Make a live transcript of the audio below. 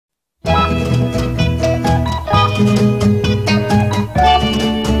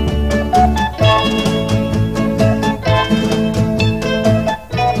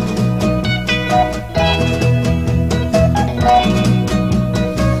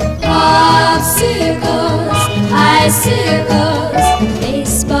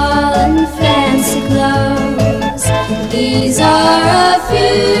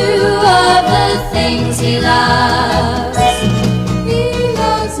few of the things he loves. He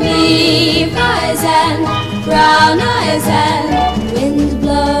loves me, eyes and brown eyes and wind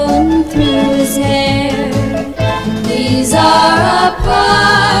blowing through his hair. These are a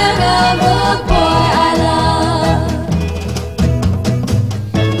part of the boy I love.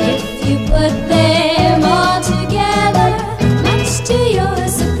 If you put them all together, much to your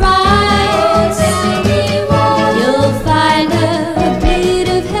surprise, you'll find a bit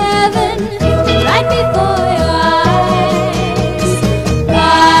of heaven right before your eyes.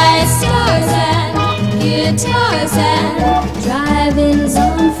 Bright stars and guitars and drive-ins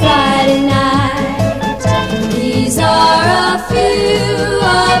on Friday night. These are a few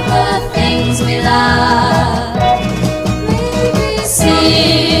of the things we love. Maybe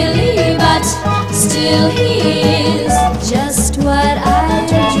silly, but still he is just what I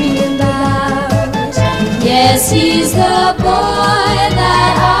dream about. Yes, he's the boy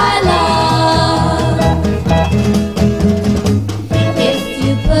that I love. If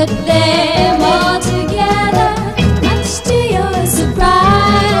you put them all together, much to your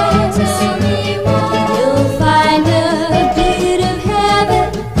surprise, you'll find a bit of heaven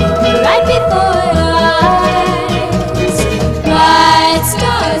right before your eyes. Bright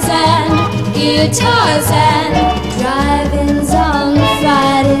stars and guitars and drive-ins on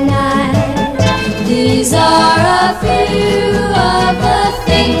Friday night. These are a few of the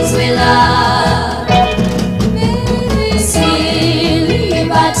things we love. Maybe silly,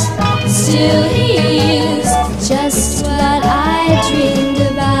 but still he is just what I dreamed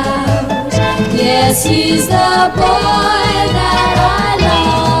about. Yes, he's the boy that I love.